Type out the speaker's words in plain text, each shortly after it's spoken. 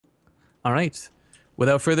All right.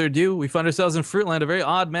 Without further ado, we find ourselves in Fruitland, a very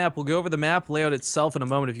odd map. We'll go over the map layout itself in a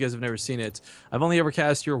moment if you guys have never seen it. I've only ever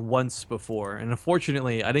cast here once before, and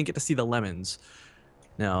unfortunately, I didn't get to see the lemons.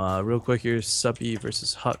 Now, real quick, here's Suppy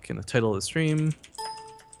versus HuK in the title of the stream,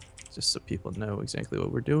 just so people know exactly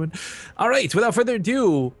what we're doing. All right, without further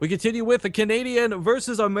ado, we continue with the Canadian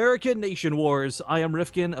versus American Nation Wars. I am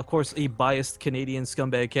Rifkin, of course, a biased Canadian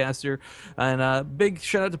scumbag caster. And big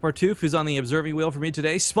shout out to Partoof, who's on the observing wheel for me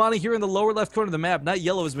today. Spawning here in the lower left corner of the map, not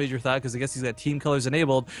yellow as Major thought, because I guess he's got team colors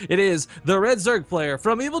enabled. It is the Red Zerg player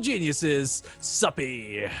from Evil Geniuses,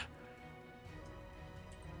 Suppy.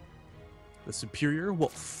 The Superior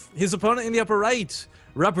Wolf. His opponent in the upper right,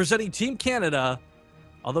 representing Team Canada,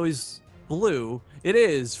 although he's blue, it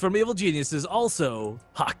is, from Evil Geniuses, also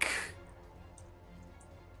HuK.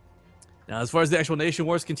 Now, as far as the actual Nation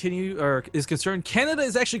Wars is concerned, Canada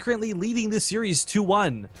is actually currently leading this series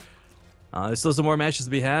 2-1. There's still some more matches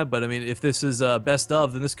to be had, but I mean, if this is best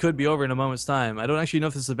of, then this could be over in a moment's time. I don't actually know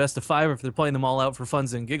if this is the best of 5 or if they're playing them all out for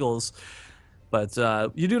funs and giggles. But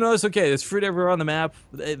you do notice, okay, there's fruit everywhere on the map.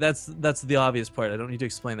 That's the obvious part. I don't need to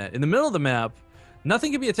explain that. In the middle of the map,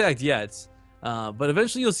 nothing can be attacked yet. But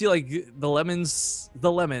eventually you'll see like the lemons,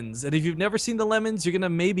 and if you've never seen the lemons, you're gonna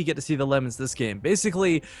maybe get to see the lemons this game.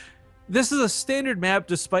 Basically, this is a standard map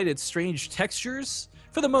despite its strange textures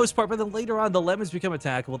for the most part, but then later on the lemons become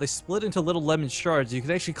attackable. They split into little lemon shards. You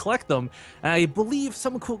can actually collect them, and I believe,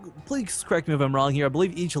 please correct me if I'm wrong here, I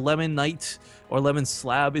believe each lemon knight or lemon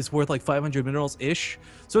slab is worth like 500 minerals-ish.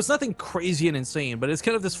 So it's nothing crazy and insane, but it's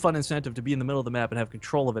kind of this fun incentive to be in the middle of the map and have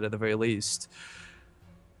control of it at the very least.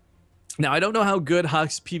 Now, I don't know how good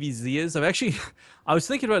HuK's PvZ is. I was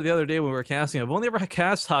thinking about it the other day when we were casting. I've only ever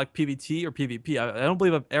cast HuK PvT or PvP. I don't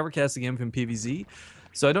believe I've ever cast a game from PvZ.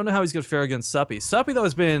 So I don't know how he's going to fare against Suppy. Suppy, though,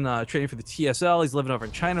 has been training for the TSL. He's living over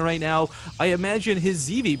in China right now. I imagine his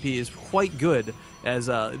ZVP is quite good, as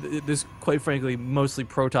there's, quite frankly, mostly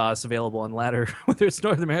Protoss available on ladder, whether it's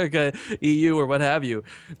North America, EU, or what have you.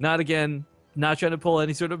 Not trying to pull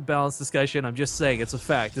any sort of balanced discussion. I'm just saying it's a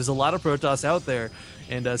fact. There's a lot of Protoss out there,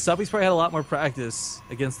 and Suppy's probably had a lot more practice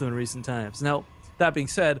against them in recent times. Now, that being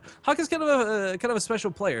said, HuK is kind of a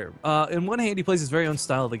special player. In one hand, he plays his very own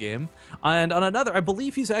style of the game, and on another, I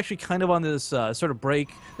believe he's actually kind of on this sort of break,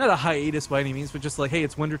 not a hiatus by any means, but just like, hey,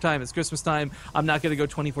 it's wintertime, it's Christmas time, I'm not going to go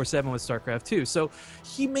 24/7 with StarCraft 2. So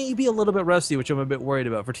he may be a little bit rusty, which I'm a bit worried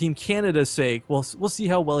about. For Team Canada's sake, we'll see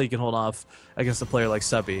how well he can hold off against a player like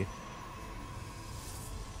Suppy.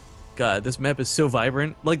 God, this map is so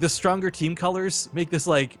vibrant. Like, the stronger team colors make this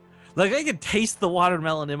like I can taste the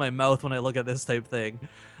watermelon in my mouth when I look at this type thing.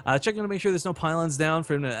 Checking to make sure there's no pylons down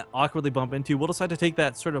for him to awkwardly bump into. We'll decide to take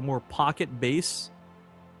that sort of more pocket base.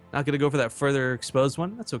 Not going to go for that further exposed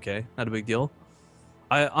one. That's okay. Not a big deal.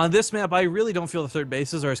 On this map, I really don't feel the third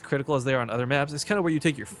bases are as critical as they are on other maps. It's kind of where you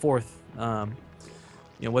take your fourth.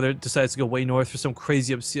 You know, whether it decides to go way north for some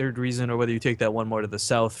crazy, absurd reason, or whether you take that one more to the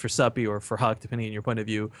south for Suppy or for HuK, depending on your point of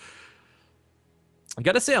view. I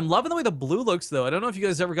gotta say, I'm loving the way the blue looks, though. I don't know if you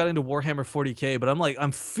guys ever got into Warhammer 40k, but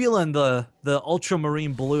I'm feeling the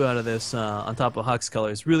ultramarine blue out of this on top of HuK's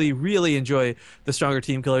colors. Really, really enjoy the stronger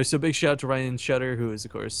team colors. So big shout out to Ryan Shutter, who is,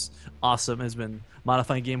 of course, awesome, has been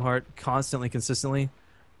modifying Gameheart constantly, consistently.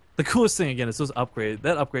 The coolest thing, again, is those upgrades.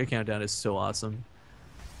 That upgrade countdown is so awesome.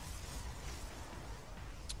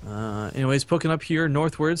 Anyways, poking up here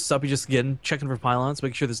northwards. Suppy just again checking for pylons,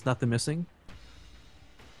 making sure there's nothing missing.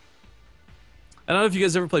 I don't know if you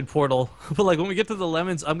guys ever played Portal, but like when we get to the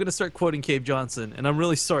lemons, I'm gonna start quoting Cave Johnson, and I'm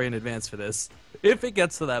really sorry in advance for this. If it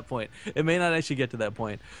gets to that point, it may not actually get to that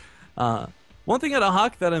point. One thing at a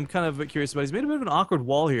HuK that I'm kind of curious about, he's made a bit of an awkward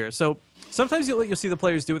wall here. So sometimes you'll see the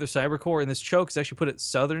players do with their cybercore, and this choke is actually put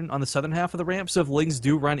it on the southern half of the ramp. So if lings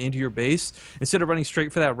do run into your base, instead of running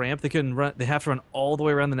straight for that ramp, they have to run all the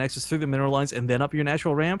way around the nexus through the mineral lines and then up your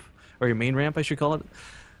natural ramp, or your main ramp, I should call it.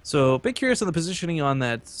 So, a bit curious on the positioning on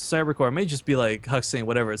that cybercore. It may just be like HuK saying,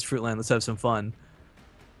 whatever, it's Fruitland, let's have some fun.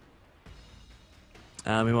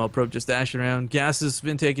 Meanwhile, Probe just dashing around. Gas has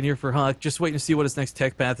been taken here for HuK, just waiting to see what his next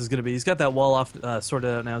tech path is going to be. He's got that wall off sorted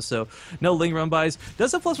out now, so no Ling run bys.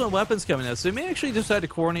 Does have +1 weapons coming out, so he may actually decide to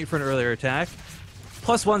coordinate for an earlier attack.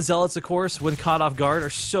 +1 Zealots, of course, when caught off guard, are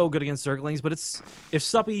so good against Zerglings, but if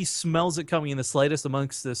Suppy smells it coming in the slightest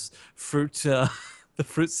amongst this fruit... the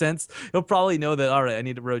fruit sense, he'll probably know that, alright, I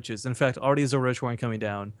need roaches. In fact, already is a roach warren coming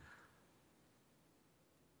down.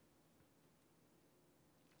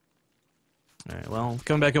 Alright, well,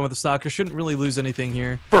 coming back in with the stalker. Shouldn't really lose anything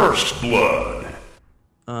here. First blood.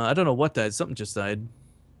 I don't know what died. Something just died.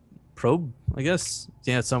 Probe, I guess?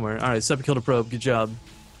 Yeah, it's somewhere. Alright, Suppy killed a probe. Good job.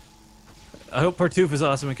 I hope Partoof is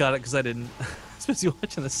awesome and caught it, because I didn't. especially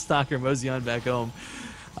watching the stalker mosey on back home.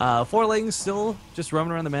 4 lings still just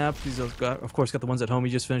roaming around the map. He's of course got the ones at home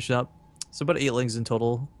he just finished up. So about 8 lings in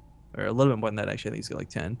total. Or a little bit more than that, actually. I think he's got like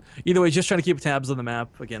 10. Either way, just trying to keep tabs on the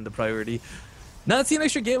map. Again, the priority. Not seeing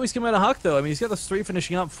extra gateways come out of HuK, though. I mean, he's got those 3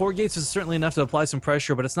 finishing up. 4 gates is certainly enough to apply some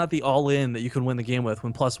pressure, but it's not the all-in that you can win the game with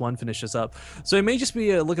when +1 finishes up. So it may just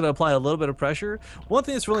be looking to apply a little bit of pressure. One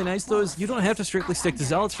thing that's really nice, though, is you don't have to strictly stick to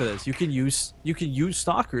Zealots for this. You can use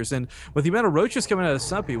Stalkers, and with the amount of roaches coming out of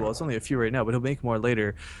Suppy, well, it's only a few right now, but he'll make more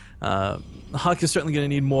later. HuK is certainly going to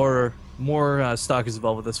need more Stalkers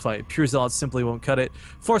involved with this fight. Pure Zealots simply won't cut it.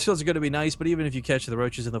 Force fields are going to be nice, but even if you catch the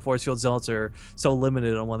roaches in the force field, Zealots are so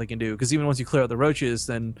limited on what they can do. Because even once you clear out the roaches,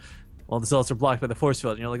 then, well, the Zealots are blocked by the force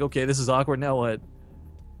field. And you're like, okay, this is awkward, now what?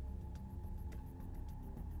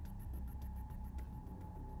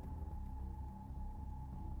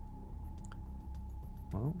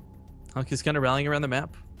 Well, HuK is kind of rallying around the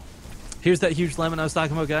map. Here's that huge lemon I was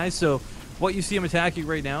talking about, guys. So what you see him attacking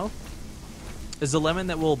right now is a lemon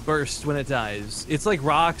that will burst when it dies. It's like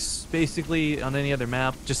rocks, basically, on any other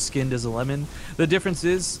map, just skinned as a lemon. The difference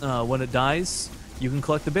is, when it dies, you can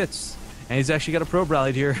collect the bits. And he's actually got a probe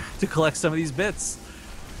rallied here to collect some of these bits.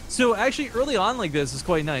 So actually, early on like this is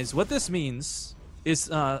quite nice. What this means is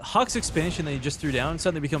HuK's expansion that he just threw down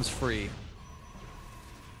suddenly becomes free.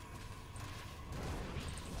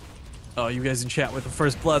 Oh, you guys in chat with the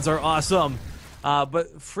First Bloods are awesome.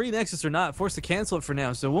 But free Nexus or not, forced to cancel it for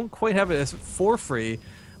now, so it won't quite have it as for free.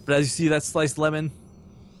 But as you see, that sliced lemon,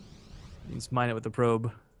 you just mine it with the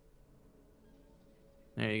probe.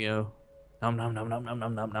 There you go. Nom nom nom nom nom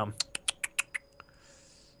nom nom nom.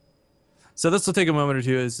 So this will take a moment or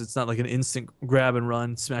two, as it's not like an instant grab and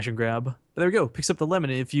run, smash and grab. But there we go, picks up the lemon.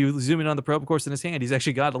 And if you zoom in on the probe, of course, in his hand, he's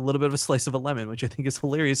actually got a little bit of a slice of a lemon, which I think is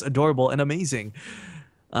hilarious, adorable, and amazing.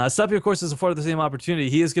 Suppy, of course, is afforded the same opportunity.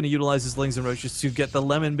 He is going to utilize his lings and roaches to get the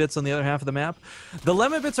lemon bits on the other half of the map. The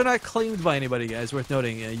lemon bits are not claimed by anybody, guys, worth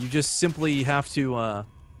noting. You just simply have to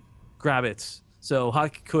grab it. So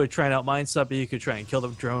HuK could try and outmine Suppy, he could try and kill the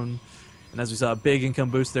drone. And as we saw, a big income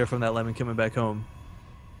boost there from that lemon coming back home.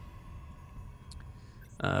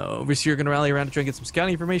 Over here, going to rally around to try and get some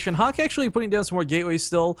scouting information. HuK actually putting down some more gateways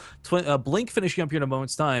still. Blink finishing up here in a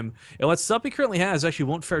moment's time. And what Suppy currently has actually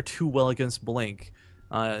won't fare too well against Blink.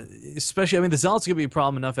 Especially, I mean, the Zealots are going to be a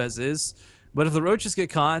problem enough as is. But if the roaches get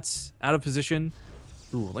caught out of position...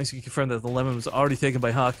 Ooh, at least you can confirm that the lemon was already taken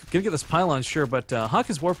by HuK. Gonna get this pylon, sure, but HuK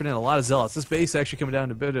is warping in a lot of Zealots. This base actually coming down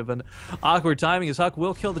to a bit of an awkward timing, as HuK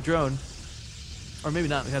will kill the drone. Or maybe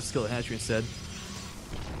not, we have to kill the hatchery instead.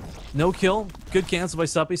 No kill. Good cancel by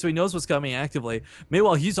Suppy, so he knows what's coming actively.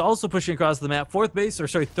 Meanwhile, he's also pushing across the map. Third base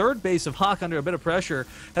of HuK under a bit of pressure.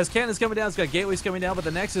 Has cannons coming down, it's got gateways coming down, but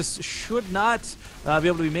the Nexus should not be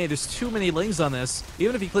able to be made. There's too many lings on this.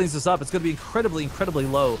 Even if he cleans this up, it's going to be incredibly, incredibly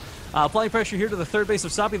low. Applying pressure here to the third base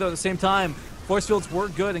of Suppy, though, at the same time. Force fields were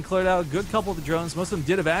good and cleared out a good couple of the drones. Most of them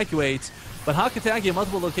did evacuate, but HuK attacking at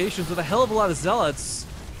multiple locations with a hell of a lot of Zealots.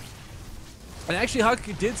 And actually,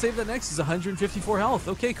 HuK did save the Nexus, 154 health.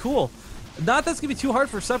 Okay, cool. Not that's going to be too hard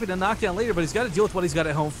for Suppy to knock down later, but he's got to deal with what he's got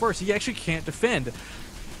at home first. He actually can't defend.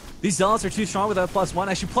 These Zealots are too strong without +1.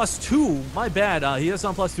 Actually, +2. My bad. He has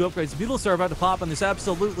some +2 upgrades. Beetles are about to pop, and there's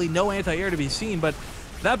absolutely no anti-air to be seen. But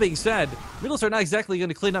that being said, Beetles are not exactly going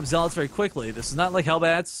to clean up Zealots very quickly. This is not like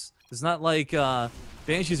Hellbats. It's not like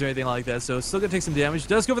Banshees or anything like that, so it's still going to take some damage.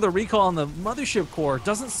 Does go for the recall on the Mothership core.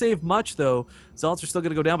 Doesn't save much, though. Zealots are still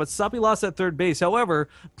going to go down, but Suppy lost that third base. However,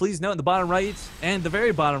 please note in the bottom right and the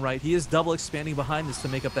very bottom right, he is double expanding behind this to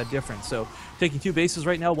make up that difference. So taking 2 bases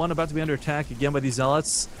right now, one about to be under attack again by these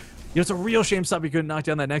Zealots. You know, it's a real shame Suppy couldn't knock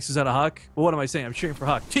down that Nexus out of HuK. But what am I saying? I'm cheering for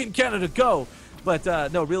HuK. Team Canada, go! But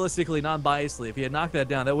no, realistically, non-biasedly, if he had knocked that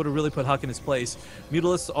down, that would have really put HuK in his place.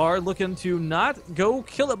 Mutalisks are looking to not go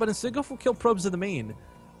kill it, but instead go for kill probes in the main.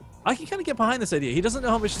 I can kind of get behind this idea. He doesn't know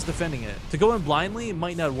how much he's defending it. To go in blindly, it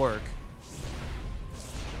might not work.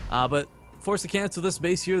 But forced to cancel this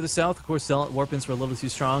base here to the south. Of course, Warpins were a little too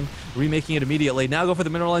strong. Remaking it immediately. Now go for the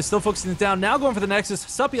Mineralize. Still focusing it down. Now going for the Nexus.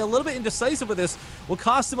 Suppy a little bit indecisive with this. Will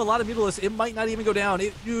cost him a lot of Mutalisks. It might not even go down.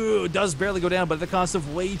 It does barely go down, but at the cost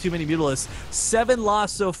of way too many Mutalisks. 7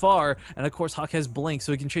 lost so far. And of course, HuK has Blink,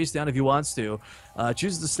 so he can chase down if he wants to.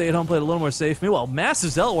 Chooses to stay at home, play it a little more safe. Meanwhile, massive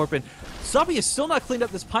Zealot Warpin. Suppy is still not cleaned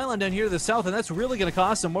up this pylon down here to the south, and that's really going to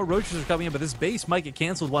cost him. More roaches are coming in, but this base might get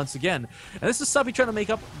canceled once again. And this is Suppy trying to make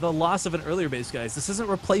up the loss of an earlier base, guys. This isn't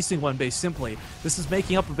replacing one base simply. This is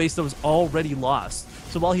making up a base that was already lost.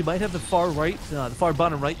 So while he might have the far right, the far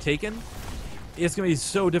bottom right taken, it's going to be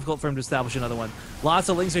so difficult for him to establish another one. Lots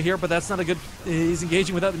of lings are here, but that's not a good... He's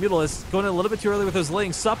engaging without the Mutalisks. Going in a little bit too early with those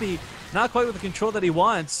lings. Suppy not quite with the control that he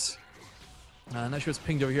wants. Not sure what's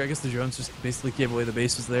pinged over here. I guess the drones just basically gave away the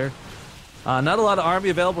bases there. Not a lot of army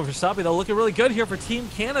available for Suppy, though. Looking really good here for Team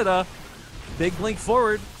Canada. Big blink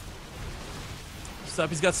forward.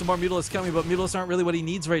 Suppy's got some more Mutilis coming, but Mutilis aren't really what he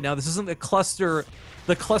needs right now. This isn't the cluster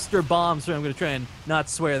bombs. So I'm going to try and not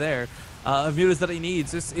swear there. Of Mutilis that he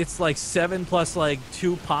needs. It's like 7 plus like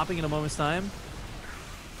 2 popping in a moment's time.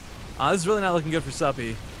 This is really not looking good for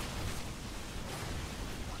Suppy.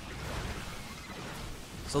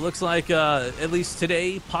 So it looks like at least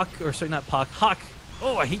today, HuK.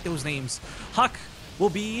 Oh, I hate those names. HuK will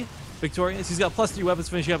be victorious. He's got +3 weapons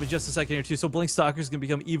finishing up in just a second here too. So Blink Stalker's gonna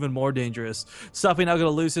become even more dangerous. Suppy now gonna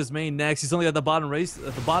lose his main next. He's only got the bottom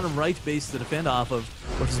right base to defend off of,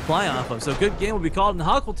 or to supply off of. So a good game will be called, and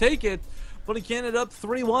HuK will take it, putting Canada up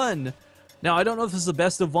 3-1. Now I don't know if this is the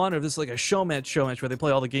best of one or if this is like a show match where they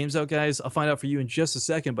play all the games out, guys. I'll find out for you in just a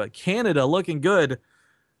second. But Canada looking good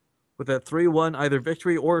with that 3-1 either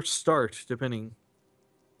victory or start, depending.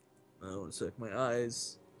 Oh, 1 sec, my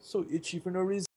eyes so itchy for no reason.